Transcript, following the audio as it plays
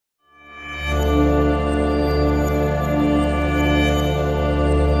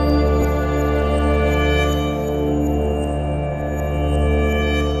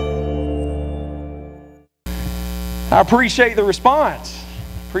I appreciate the response.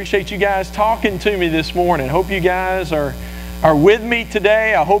 Appreciate you guys talking to me this morning. Hope you guys are with me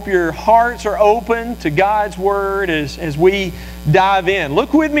today. I hope your hearts are open to God's Word as we dive in.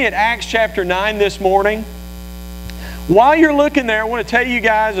 Look with me at Acts chapter 9 this morning. While you're looking there, I want to tell you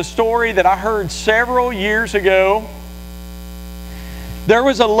guys a story that I heard several years ago. There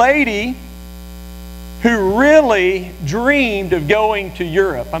was a lady who really dreamed of going to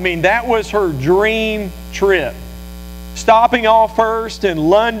Europe. I mean, that was her dream trip. Stopping off first in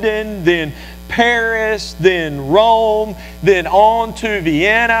London, then Paris, then Rome, then on to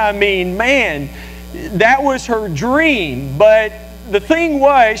Vienna. I mean, man, that was her dream. But the thing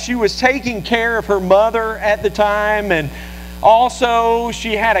was, she was taking care of her mother at the time, and also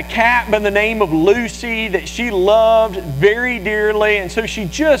she had a cat by the name of Lucy that she loved very dearly, and so she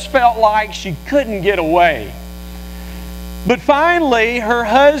just felt like she couldn't get away. But finally, her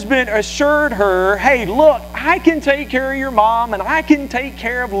husband assured her, hey, look, I can take care of your mom and I can take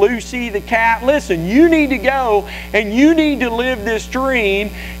care of Lucy the cat. Listen, you need to go and you need to live this dream.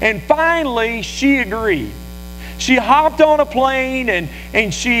 And finally, she agreed. She hopped on a plane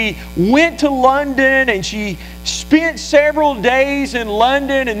and she went to London and she spent several days in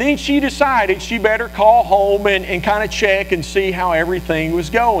London, and then she decided she better call home and kind of check and see how everything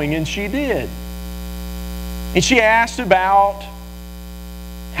was going. And she did. And she asked about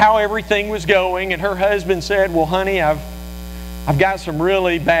how everything was going, and her husband said, well, honey, I've got some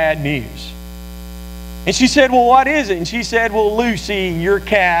really bad news. And she said, well, what is it? And she said, well, Lucy, your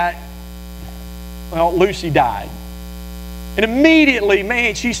cat, well, Lucy died. And immediately,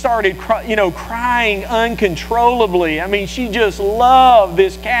 man, she started crying uncontrollably. I mean, she just loved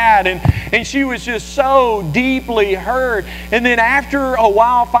this cat, and she was just so deeply hurt. And then after a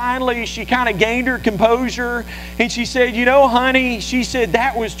while, finally, she kind of gained her composure, and she said, you know, honey, she said,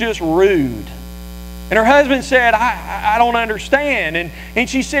 that was just rude. And her husband said, I don't understand. And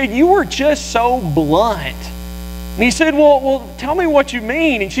she said, you were just so blunt. And he said, well, tell me what you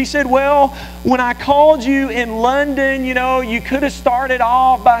mean. And she said, well, when I called you in London, you could have started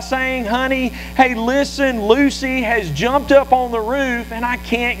off by saying, honey, hey, listen, Lucy has jumped up on the roof and I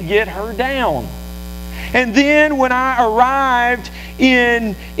can't get her down. And then when I arrived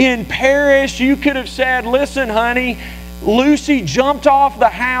in Paris, you could have said, listen, honey, Lucy jumped off the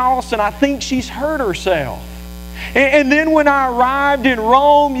house and I think she's hurt herself. And then when I arrived in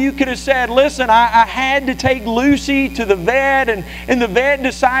Rome, you could have said, listen, I had to take Lucy to the vet, and the vet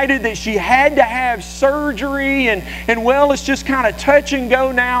decided that she had to have surgery, and well, it's just kind of touch and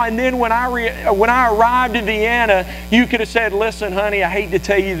go now. And then when I arrived in Vienna, you could have said, listen, honey, I hate to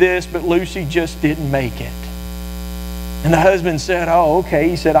tell you this, but Lucy just didn't make it. And the husband said, oh, okay.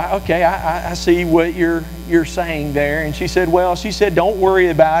 He said, okay, I see what you're saying there. And she said, don't worry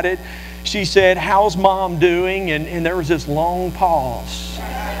about it. She said, how's mom doing? And there was this long pause.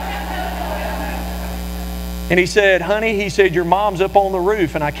 And he said, honey, your mom's up on the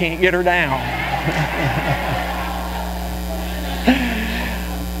roof and I can't get her down.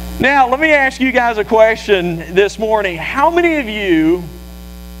 Now, let me ask you guys a question this morning. How many of you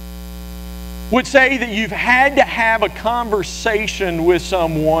would say that you've had to have a conversation with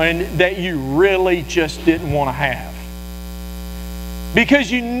someone that you really just didn't want to have?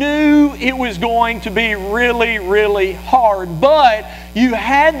 Because you knew it was going to be really, really hard. But you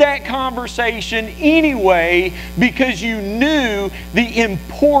had that conversation anyway because you knew the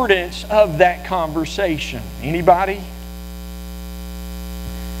importance of that conversation. Anybody?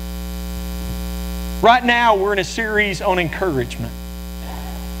 Right now we're in a series on encouragement.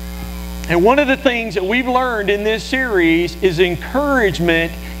 And one of the things that we've learned in this series is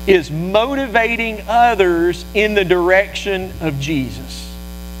encouragement is motivating others in the direction of Jesus.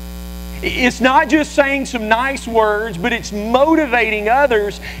 It's not just saying some nice words, but it's motivating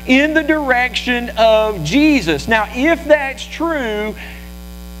others in the direction of Jesus. Now, if that's true,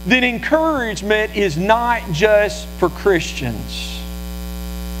 then encouragement is not just for Christians.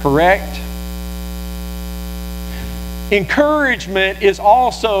 Correct? Encouragement is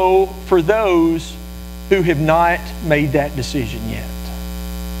also for those who have not made that decision yet.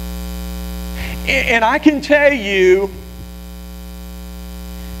 And I can tell you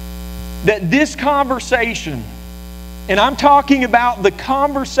that this conversation, and I'm talking about the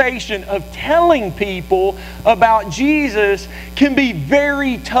conversation of telling people about Jesus, can be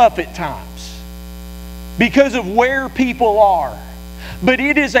very tough at times because of where people are. But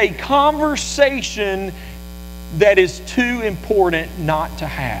it is a conversation that is too important not to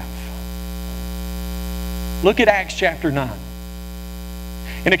have. Look at Acts chapter 9.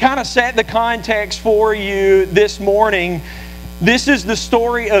 And to kind of set the context for you this morning, This is the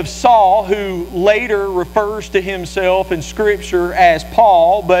story of Saul, who later refers to himself in Scripture as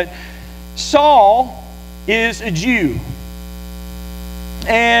Paul. But Saul is a Jew.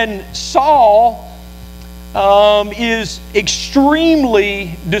 And Saul is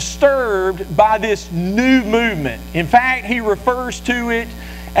extremely disturbed by this new movement. In fact, he refers to it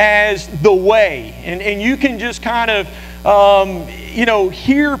as the way. And you can just kind of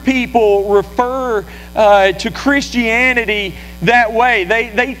hear people refer to Christianity that way.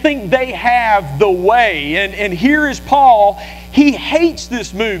 They think they have the way. And here is Paul. He hates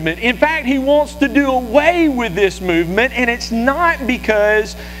this movement. In fact, he wants to do away with this movement. And it's not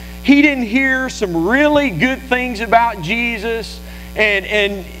because he didn't hear some really good things about Jesus. And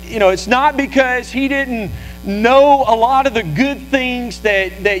it's not because he didn't know a lot of the good things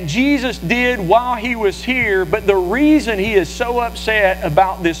that Jesus did while he was here. But the reason he is so upset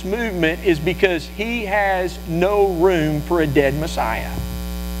about this movement is because he has no room for a dead Messiah.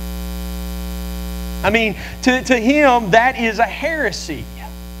 I mean, to him, that is a heresy.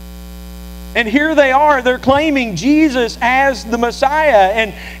 And here they are, they're claiming Jesus as the Messiah.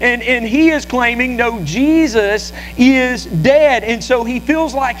 And he is claiming, no, Jesus is dead. And so he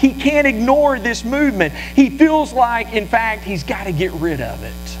feels like he can't ignore this movement. He feels like, in fact, he's got to get rid of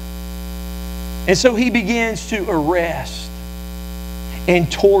it. And so he begins to arrest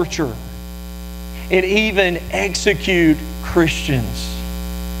and torture and even execute Christians.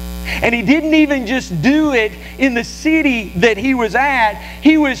 And he didn't even just do it in the city that he was at.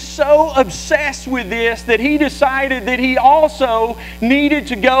 He was so obsessed with this that he decided that he also needed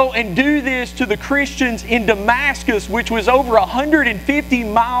to go and do this to the Christians in Damascus, which was over 150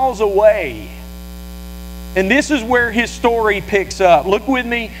 miles away. And this is where his story picks up. Look with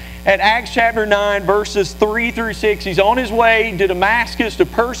me at Acts chapter 9, verses 3 through 6. He's on his way to Damascus to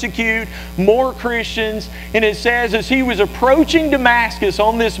persecute more Christians. And it says, as he was approaching Damascus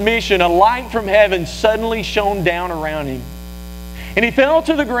on this mission, a light from heaven suddenly shone down around him. And he fell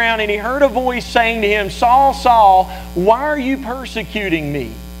to the ground, and he heard a voice saying to him, Saul, Saul, why are you persecuting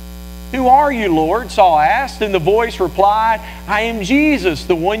me? Who are you, Lord? Saul asked, and the voice replied, I am Jesus,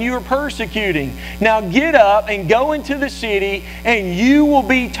 the one you are persecuting. Now get up and go into the city, and you will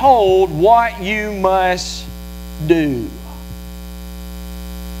be told what you must do.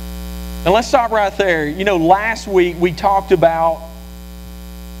 Now let's stop right there. Last week we talked about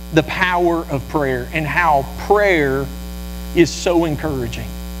the power of prayer and how prayer is so encouraging.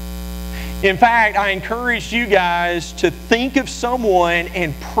 In fact, I encourage you guys to think of someone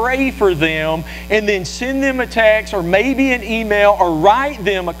and pray for them, and then send them a text or maybe an email or write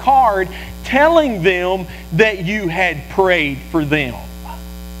them a card telling them that you had prayed for them.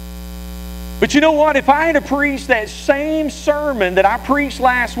 But you know what? If I had to preach that same sermon that I preached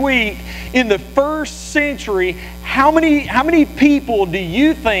last week in the first century, how many people do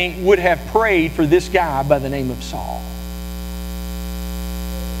you think would have prayed for this guy by the name of Saul?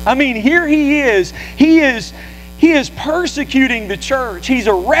 I mean, here he is. He is persecuting the church. He's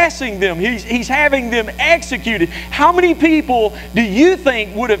arresting them. He's having them executed. How many people do you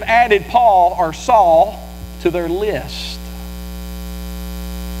think would have added Paul or Saul to their list?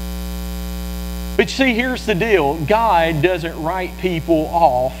 But see, here's the deal. God doesn't write people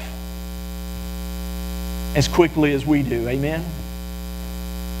off as quickly as we do. Amen?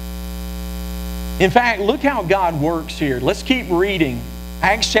 In fact, look how God works here. Let's keep reading.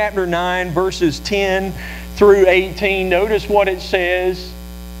 Acts chapter 9, verses 10 through 18. Notice what it says.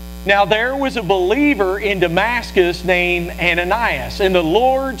 Now there was a believer in Damascus named Ananias, and the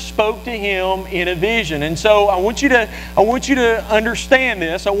Lord spoke to him in a vision. And so I want you to understand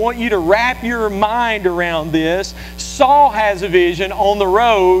this. I want you to wrap your mind around this. Saul has a vision on the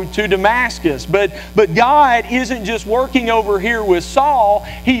road to Damascus, but God isn't just working over here with Saul.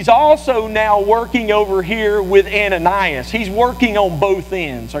 He's also now working over here with Ananias. He's working on both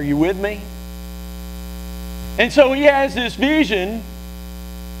ends. Are you with me? And so he has this vision,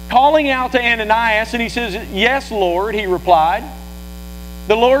 calling out to Ananias, and he says, yes, Lord, he replied.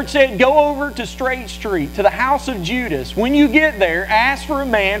 The Lord said, go over to Straight Street, to the house of Judas. When you get there, ask for a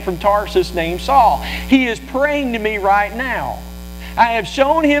man from Tarsus named Saul. He is praying to me right now. I have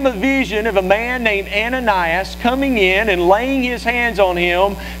shown him a vision of a man named Ananias coming in and laying his hands on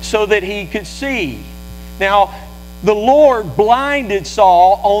him so that he could see. Now, the Lord blinded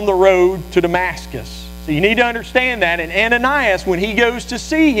Saul on the road to Damascus. So you need to understand that. And Ananias, when he goes to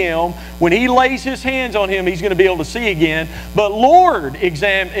see him, when he lays his hands on him, he's going to be able to see again. But Lord,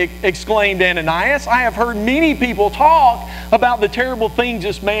 exclaimed Ananias, I have heard many people talk about the terrible things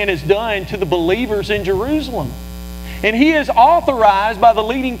this man has done to the believers in Jerusalem. And he is authorized by the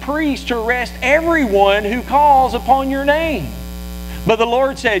leading priest to arrest everyone who calls upon your name. But the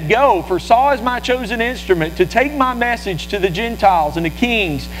Lord said, Go, for Saul is my chosen instrument to take my message to the Gentiles and the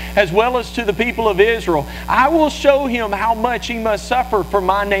kings, as well as to the people of Israel. I will show him how much he must suffer for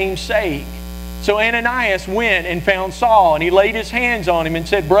my name's sake. So Ananias went and found Saul, and he laid his hands on him and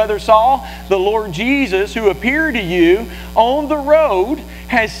said, Brother Saul, the Lord Jesus, who appeared to you on the road,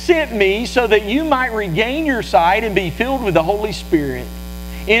 has sent me so that you might regain your sight and be filled with the Holy Spirit.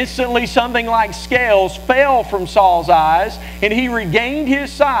 Instantly something like scales fell from Saul's eyes, and he regained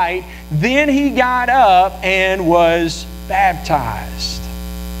his sight. Then he got up and was baptized.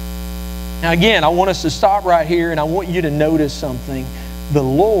 Now again, I want us to stop right here, and I want you to notice something. The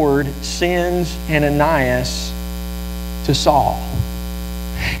Lord sends Ananias to Saul.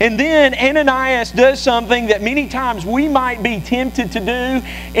 And then Ananias does something that many times we might be tempted to do,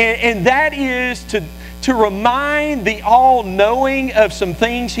 and that is to remind the all-knowing of some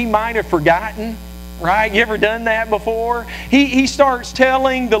things he might have forgotten. Right? You ever done that before? He starts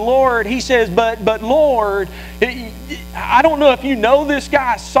telling the Lord, he says, but Lord, I don't know if you know this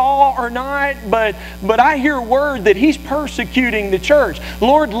guy Saul or not, but I hear word that he's persecuting the church.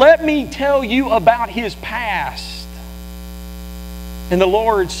 Lord, let me tell you about his past. And the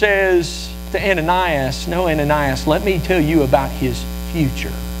Lord says to Ananias, no, Ananias, let me tell you about his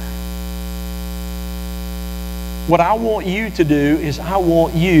future. What I want you to do is I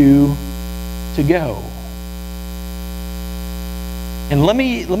want you to go. And let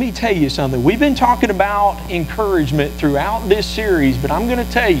me tell you something. We've been talking about encouragement throughout this series, but I'm going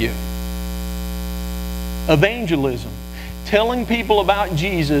to tell you, evangelism, telling people about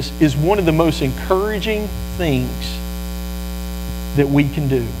Jesus, is one of the most encouraging things that we can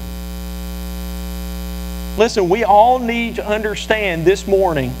do. Listen, we all need to understand this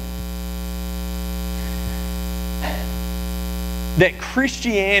morning that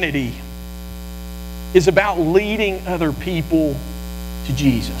Christianity is about leading other people to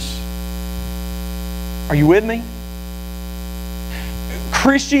Jesus. Are you with me?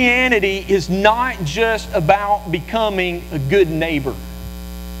 Christianity is not just about becoming a good neighbor.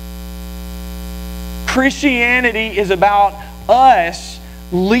 Christianity is about us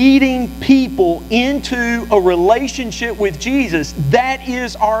leading people into a relationship with Jesus. That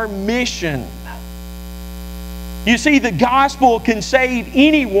is our mission. You see, the gospel can save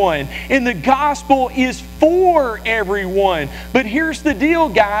anyone, and the gospel is for everyone. But here's the deal,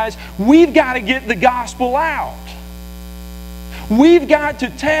 guys. We've got to get the gospel out. We've got to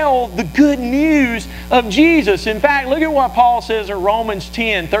tell the good news of Jesus. In fact, look at what Paul says in Romans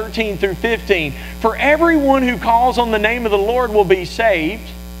 10, 13 through 15. For everyone who calls on the name of the Lord will be saved.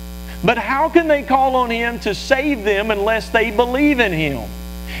 But how can they call on Him to save them unless they believe in Him?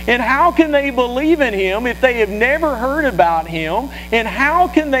 And how can they believe in Him if they have never heard about Him? And how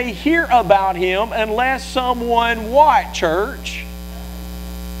can they hear about Him unless someone, what, church?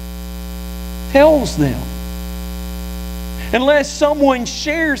 Tells them. Unless someone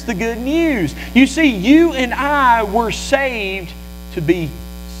shares the good news. You see, you and I were saved to be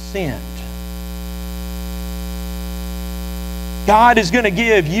sent. God is going to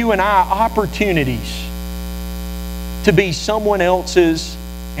give you and I opportunities to be someone else's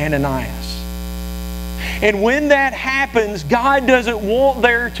Ananias. And when that happens, God doesn't want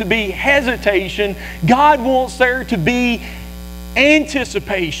there to be hesitation. God wants there to be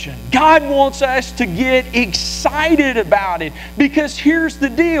anticipation. God wants us to get excited about it. Because here's the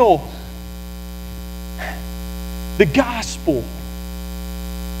deal. The gospel,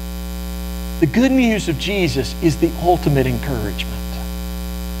 the good news of Jesus, is the ultimate encouragement.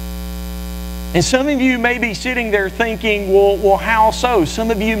 And some of you may be sitting there thinking, well, how so?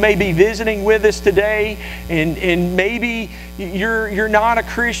 Some of you may be visiting with us today, and maybe you're not a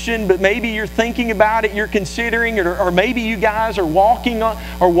Christian, but maybe you're thinking about it, you're considering it, or maybe you guys are watching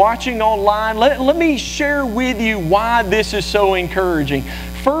online. Let me share with you why this is so encouraging.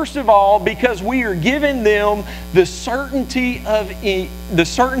 First of all, because we are giving them the certainty of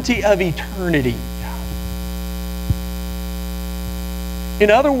eternity. In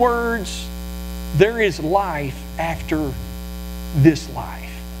other words, there is life after this life.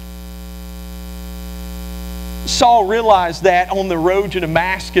 Saul realized that on the road to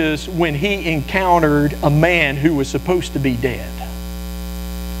Damascus when he encountered a man who was supposed to be dead,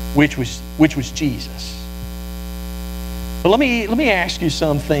 which was Jesus. But let me ask you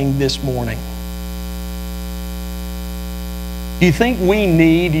something this morning. Do you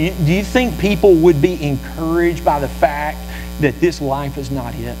think people would be encouraged by the fact that this life is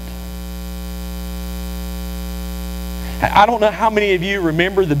not it? I don't know how many of you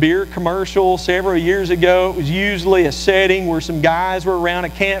remember the beer commercial several years ago. It was usually a setting where some guys were around a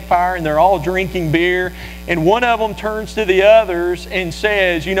campfire and they're all drinking beer. And one of them turns to the others and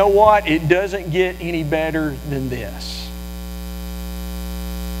says, you know what? It doesn't get any better than this.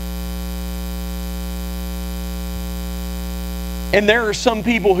 And there are some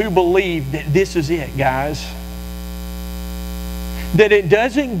people who believe that this is it, guys. That it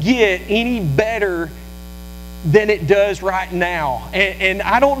doesn't get any better than it does right now. And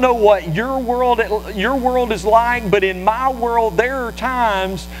I don't know what your world is like, but in my world there are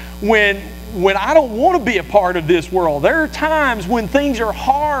times when I don't want to be a part of this world. There are times when things are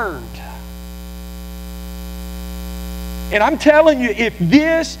hard. And I'm telling you, if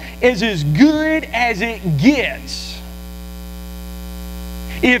this is as good as it gets,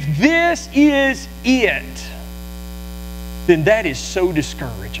 if this is it, then that is so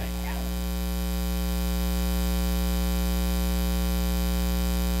discouraging.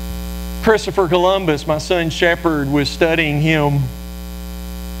 Christopher Columbus, my son Shepherd, was studying him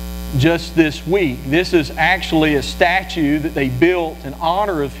just this week. This is actually a statue that they built in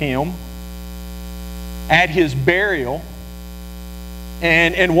honor of him at his burial.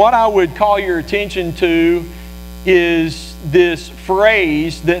 And what I would call your attention to is this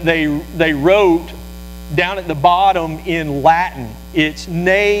phrase that they wrote down at the bottom in Latin. It's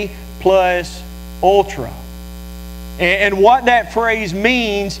ne plus ultra. And what that phrase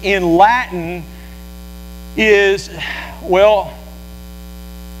means in Latin is, well,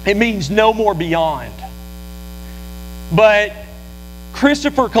 it means no more beyond. But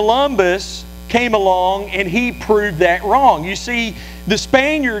Christopher Columbus came along and he proved that wrong. You see, the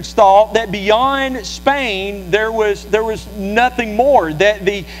Spaniards thought that beyond Spain there was nothing more, that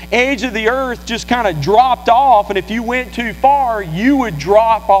the edge of the earth just kind of dropped off, and if you went too far you would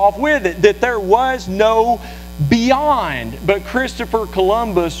drop off with it, that there was no beyond. But Christopher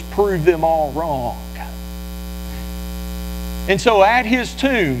Columbus proved them all wrong. And so at his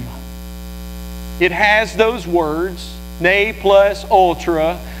tomb it has those words, ne plus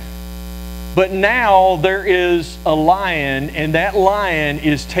ultra. But now there is a lion, and that lion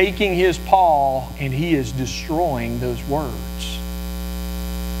is taking his paw and he is destroying those words.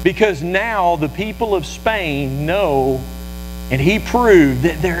 Because now the people of Spain know, and he proved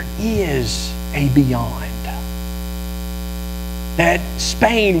that there is a beyond. That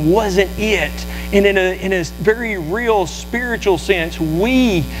Spain wasn't it. And in a very real spiritual sense,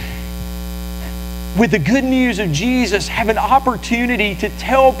 we, with the good news of Jesus, have an opportunity to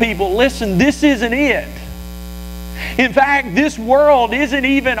tell people, listen, this isn't it. In fact, this world isn't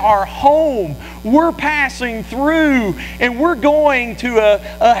even our home. We're passing through and we're going to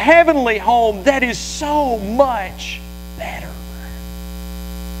a heavenly home that is so much better.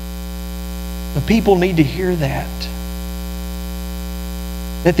 But people need to hear that.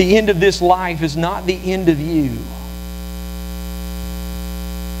 That the end of this life is not the end of you.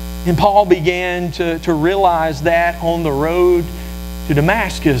 And Paul began to realize that on the road to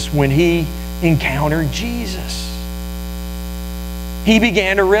Damascus when he encountered Jesus. He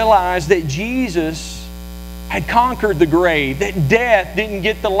began to realize that Jesus had conquered the grave, that death didn't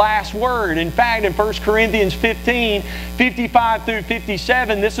get the last word. In fact, in 1 Corinthians 15, 55 through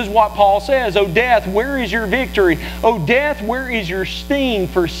 57, this is what Paul says, "O death, where is your victory? O death, where is your sting?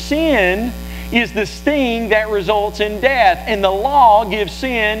 For sin is the sting that results in death, and the law gives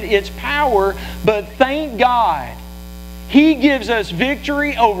sin its power. But thank God, He gives us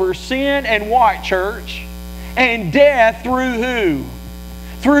victory over sin and what, church? And death through who?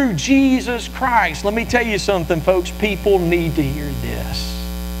 Through Jesus Christ." Let me tell you something, folks. People need to hear this.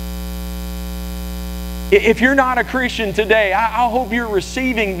 If you're not a Christian today, I hope you're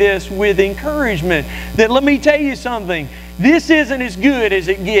receiving this with encouragement. That let me tell you something. This isn't as good as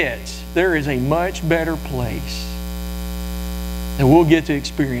it gets. There is a much better place that we'll get to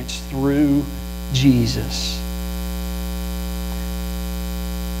experience through Jesus.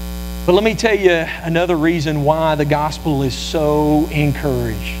 But let me tell you another reason why the gospel is so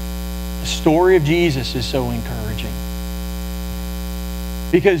encouraged. The story of Jesus is so encouraging.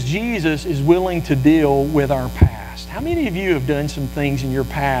 Because Jesus is willing to deal with our past. How many of you have done some things in your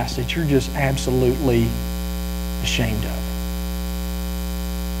past that you're just absolutely ashamed of?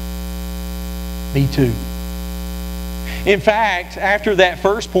 Me too. In fact, after that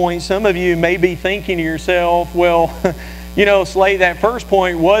first point, some of you may be thinking to yourself, well, you know, Slate, that first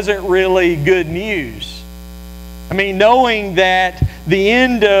point wasn't really good news. I mean, knowing that the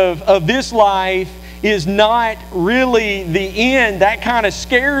end of this life is not really the end, that kind of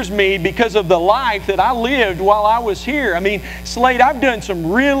scares me because of the life that I lived while I was here. I mean, Slate, I've done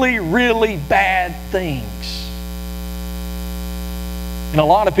some really, really bad things. And a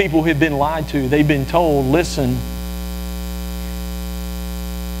lot of people have been lied to. They've been told, listen,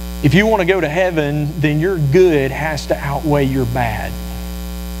 if you want to go to heaven, then your good has to outweigh your bad.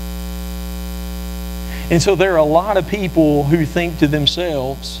 And so there are a lot of people who think to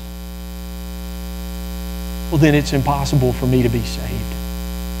themselves, well, then it's impossible for me to be saved.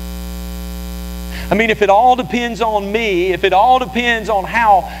 I mean, if it all depends on me, if it all depends on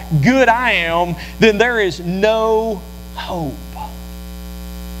how good I am, then there is no hope.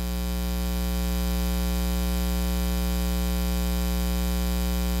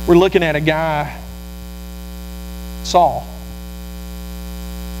 We're looking at a guy, Saul,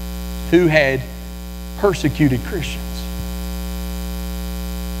 who had persecuted Christians.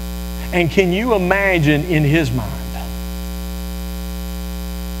 And can you imagine in his mind?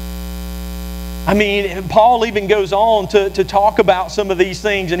 I mean, Paul even goes on to talk about some of these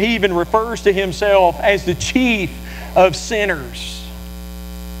things, and he even refers to himself as the chief of sinners.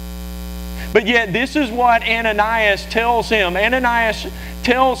 But yet, this is what Ananias tells him. Ananias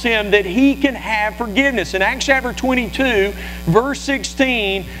tells him that he can have forgiveness. In Acts chapter 22, verse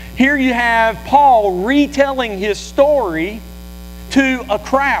 16, here you have Paul retelling his story to a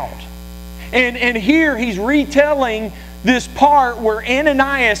crowd. And here he's retelling this part where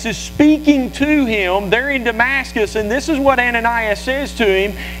Ananias is speaking to him there in Damascus, and this is what Ananias says to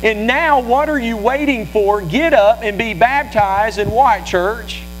him. And now, what are you waiting for? Get up and be baptized in what,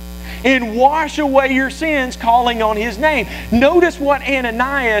 church? And wash away your sins, calling on His name. Notice what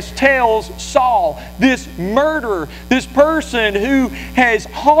Ananias tells Saul, this murderer, this person who has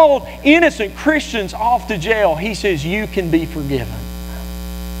hauled innocent Christians off to jail. He says, you can be forgiven.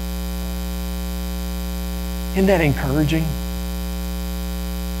 Isn't that encouraging?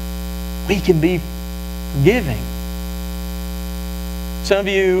 We can be forgiving. Some of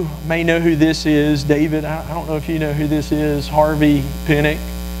you may know who this is. David, I don't know if you know who this is. Harvey Pinnock.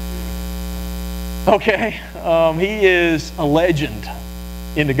 Okay, he is a legend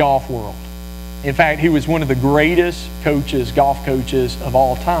in the golf world. In fact, he was one of the greatest coaches, golf coaches of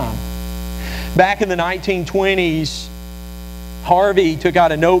all time. Back in the 1920s, Harvey took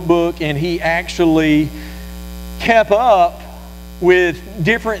out a notebook and he actually kept up with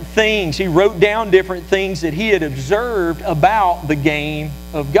different things. He wrote down different things that he had observed about the game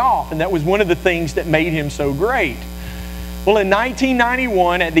of golf. And that was one of the things that made him so great. Well, in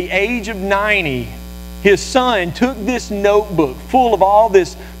 1991, at the age of 90, his son took this notebook full of all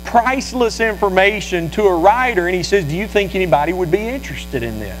this priceless information to a writer, and he says, do you think anybody would be interested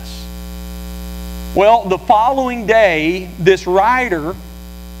in this? Well, the following day, this writer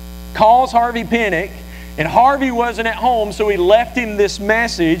calls Harvey Pinnock, and Harvey wasn't at home, so he left him this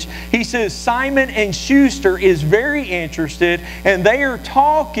message. He says, Simon & Schuster is very interested, and they are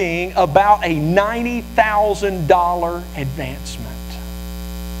talking about a $90,000 advancement.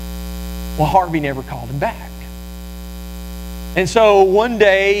 Well, Harvey never called him back. And so one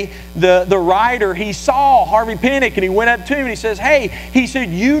day, the writer, he saw Harvey Pinnock, and he went up to him and he says, hey, he said,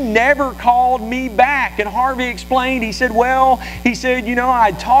 you never called me back. And Harvey explained, he said, well, he said, you know,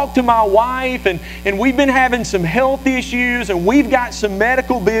 I talked to my wife, and we've been having some health issues, and we've got some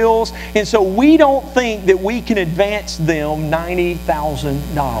medical bills, and so we don't think that we can advance them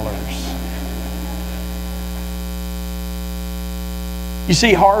 $90,000. You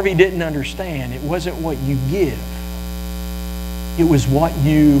see, Harvey didn't understand. It wasn't what you give. It was what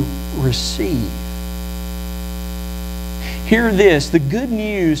you receive. Hear this, the good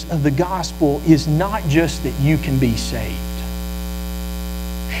news of the gospel is not just that you can be saved.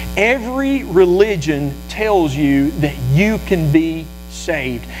 Every religion tells you that you can be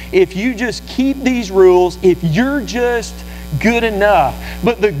saved. If you just keep these rules, if you're just good enough.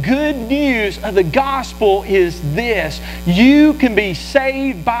 But the good news of the gospel is this: you can be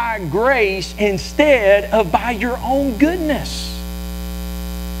saved by grace instead of by your own goodness.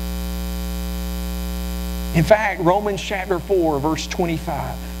 In fact, Romans chapter 4, verse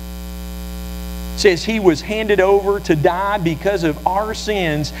 25 says He was handed over to die because of our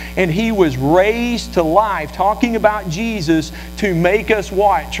sins, and He was raised to life, talking about Jesus, to make us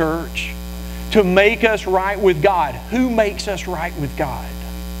what, church? To make us right with God. Who makes us right with God?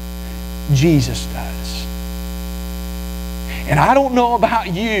 Jesus does. And I don't know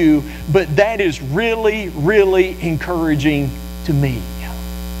about you, but that is really, really encouraging to me.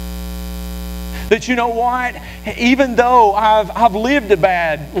 That you know what? Even though I've lived a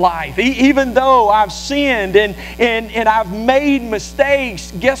bad life, even though I've sinned and I've made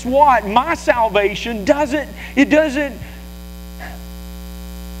mistakes, guess what? My salvation doesn't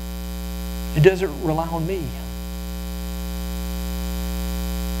rely on me.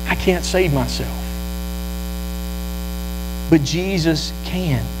 I can't save myself. but Jesus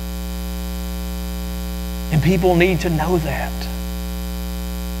can. And people need to know that.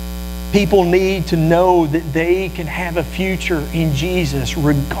 People need to know that they can have a future in Jesus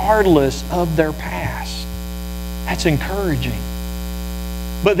regardless of their past. That's encouraging.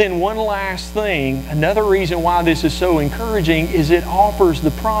 But then one last thing, another reason why this is so encouraging is it offers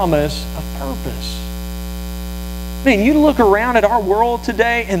the promise of purpose. I mean, you look around at our world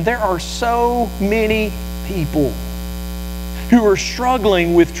today and there are so many people who are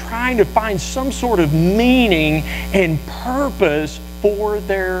struggling with trying to find some sort of meaning and purpose for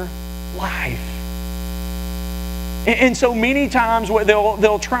their life. And so many times what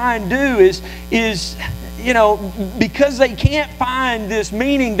they'll try and do is because they can't find this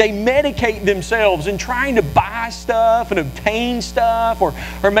meaning, they medicate themselves in trying to buy stuff and obtain stuff,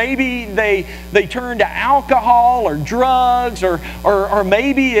 or maybe they turn to alcohol or drugs, or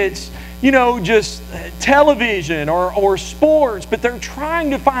maybe it's just television or sports, but they're trying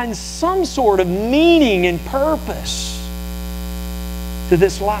to find some sort of meaning and purpose to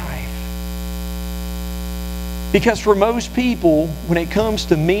this life. Because for most people, when it comes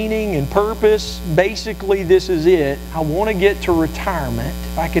to meaning and purpose, basically this is it. I want to get to retirement,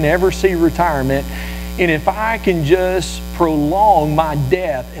 if I can ever see retirement, and if I can just prolong my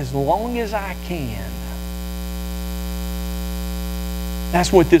death as long as I can.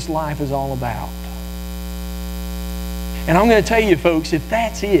 That's what this life is all about. And I'm going to tell you, folks, if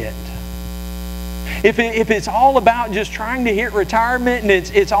that's it, if it's all about just trying to hit retirement and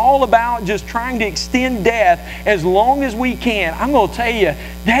it's all about just trying to extend death as long as we can, I'm going to tell you,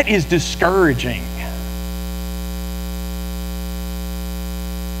 that is discouraging.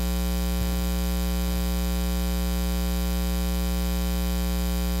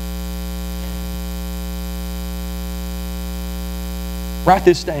 Write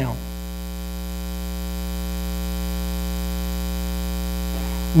this down.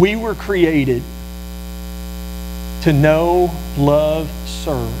 We were created to know, love,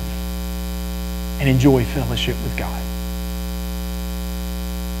 serve, and enjoy fellowship with God.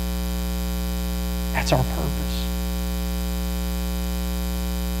 That's our purpose.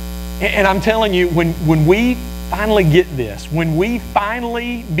 And I'm telling you, when we finally get this, when we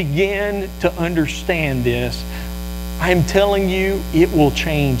finally begin to understand this, I am telling you, it will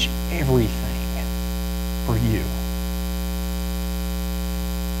change everything for you.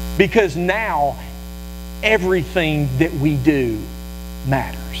 Because now, everything that we do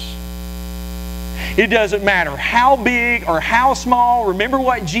matters. It doesn't matter how big or how small. Remember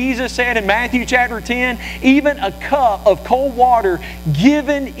what Jesus said in Matthew chapter 10? Even a cup of cold water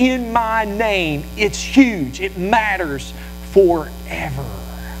given in my name, it's huge. It matters forever.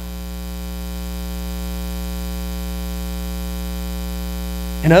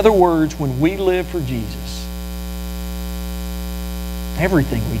 In other words, when we live for Jesus,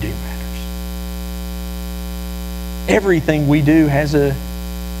 everything we do matters. Everything we do has an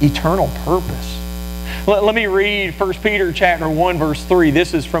eternal purpose. Let me read 1 Peter chapter 1, verse 3.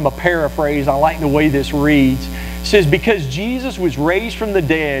 This is from a paraphrase. I like the way this reads. It says, because Jesus was raised from the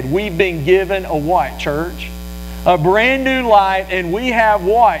dead, we've been given a what, church? A brand new life, and we have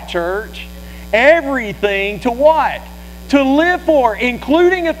what, church? Everything to what? To live for,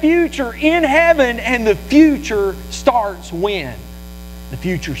 including a future in heaven, and the future starts when? The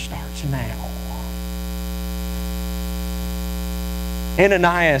future starts now.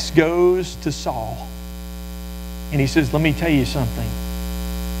 Ananias goes to Saul and he says, let me tell you something.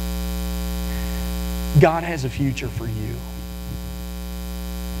 God has a future for you.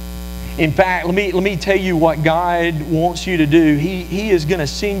 In fact, let me tell you what God wants you to do. He is going to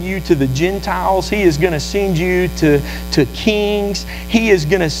send you to the Gentiles. He is going to send you to kings. He is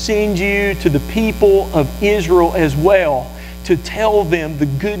going to send you to the people of Israel as well, to tell them the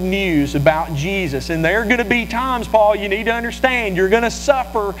good news about Jesus. And there are going to be times, Paul, you need to understand, you're going to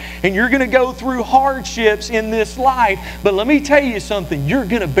suffer and you're going to go through hardships in this life. But let me tell you something, you're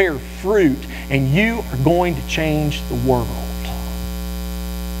going to bear fruit and you are going to change the world.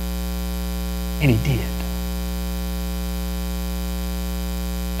 And he did.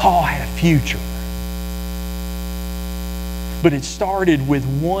 Paul had a future. But it started with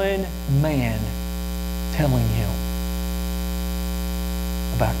one man telling him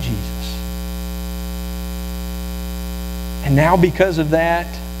about Jesus. And now because of that,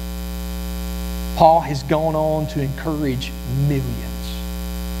 Paul has gone on to encourage millions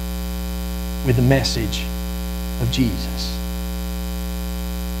with the message of Jesus.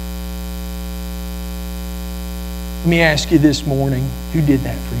 Let me ask you this morning, who did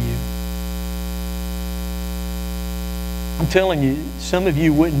that for you? I'm telling you, some of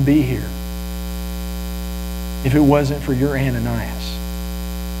you wouldn't be here if it wasn't for your Ananias.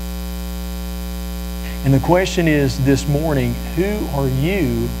 And the question is this morning, who are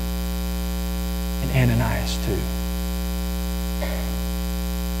you and Ananias to?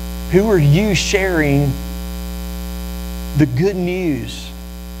 Who are you sharing the good news,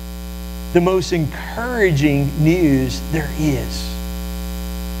 the most encouraging news there is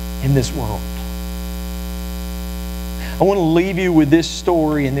in this world? I want to leave you with this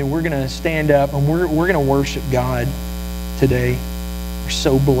story, and then we're going to stand up and we're going to worship God today. We're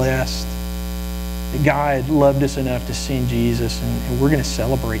so blessed that God loved us enough to send Jesus, and we're going to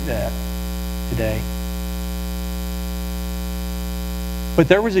celebrate that today. But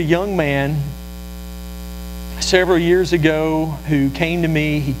there was a young man several years ago who came to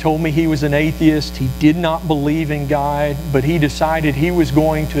me. He told me he was an atheist. He did not believe in God, but he decided he was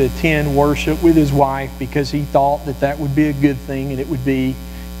going to attend worship with his wife because he thought that that would be a good thing and it would be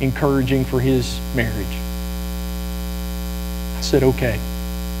encouraging for his marriage. I said, okay.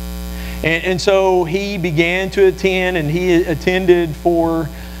 And so he began to attend, and he attended for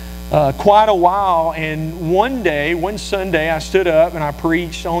quite a while. And one Sunday, I stood up and I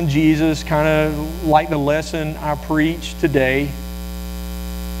preached on Jesus, kind of like the lesson I preached today.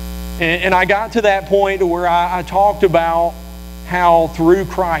 And I got to that point where I talked about how through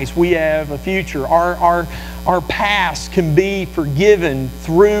Christ we have a future. Our past can be forgiven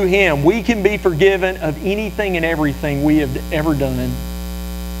through Him. We can be forgiven of anything and everything we have ever done.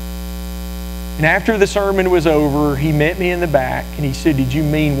 And after the sermon was over, he met me in the back and he said, "Did you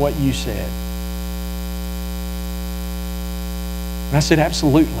mean what you said?" And I said,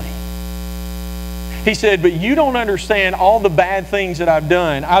 "Absolutely." He said, "But you don't understand all the bad things that I've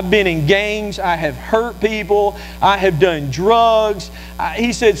done. I've been in gangs. I have hurt people. I have done drugs."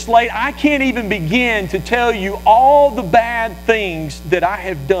 He said, "Slate, I can't even begin to tell you all the bad things that I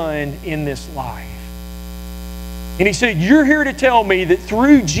have done in this life." And he said, "You're here to tell me that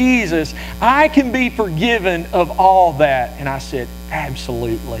through Jesus, I can be forgiven of all that." And I said,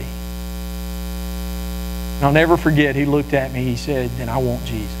 "Absolutely." And I'll never forget, he looked at me, he said, "Then I want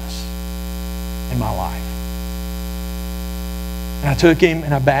Jesus in my life." And I took him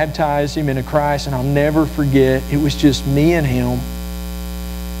and I baptized him into Christ, and I'll never forget, it was just me and him.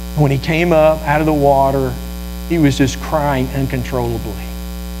 When he came up out of the water, he was just crying uncontrollably.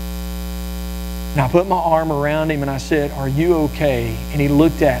 And I put my arm around him and I said, "Are you okay?" And he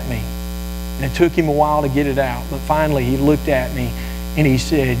looked at me. And it took him a while to get it out. But finally he looked at me and he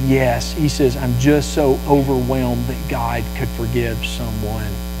said, "Yes." He says, "I'm just so overwhelmed that God could forgive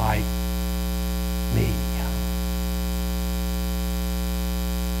someone like me."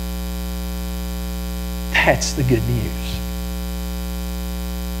 That's the good news.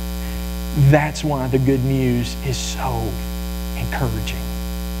 That's why the good news is so encouraging.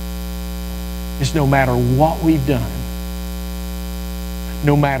 Is no matter what we've done,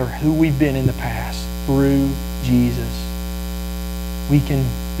 no matter who we've been in the past, through Jesus, we can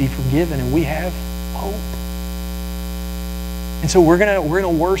be forgiven and we have hope. And so we're gonna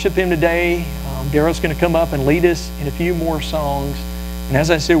worship Him today. Daryl's going to come up and lead us in a few more songs. And as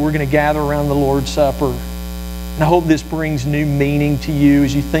I said, we're going to gather around the Lord's Supper. And I hope this brings new meaning to you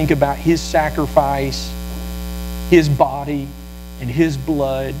as you think about His sacrifice, His body, and His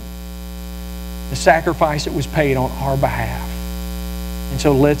blood. The sacrifice that was paid on our behalf. And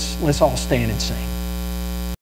so let's all stand and sing.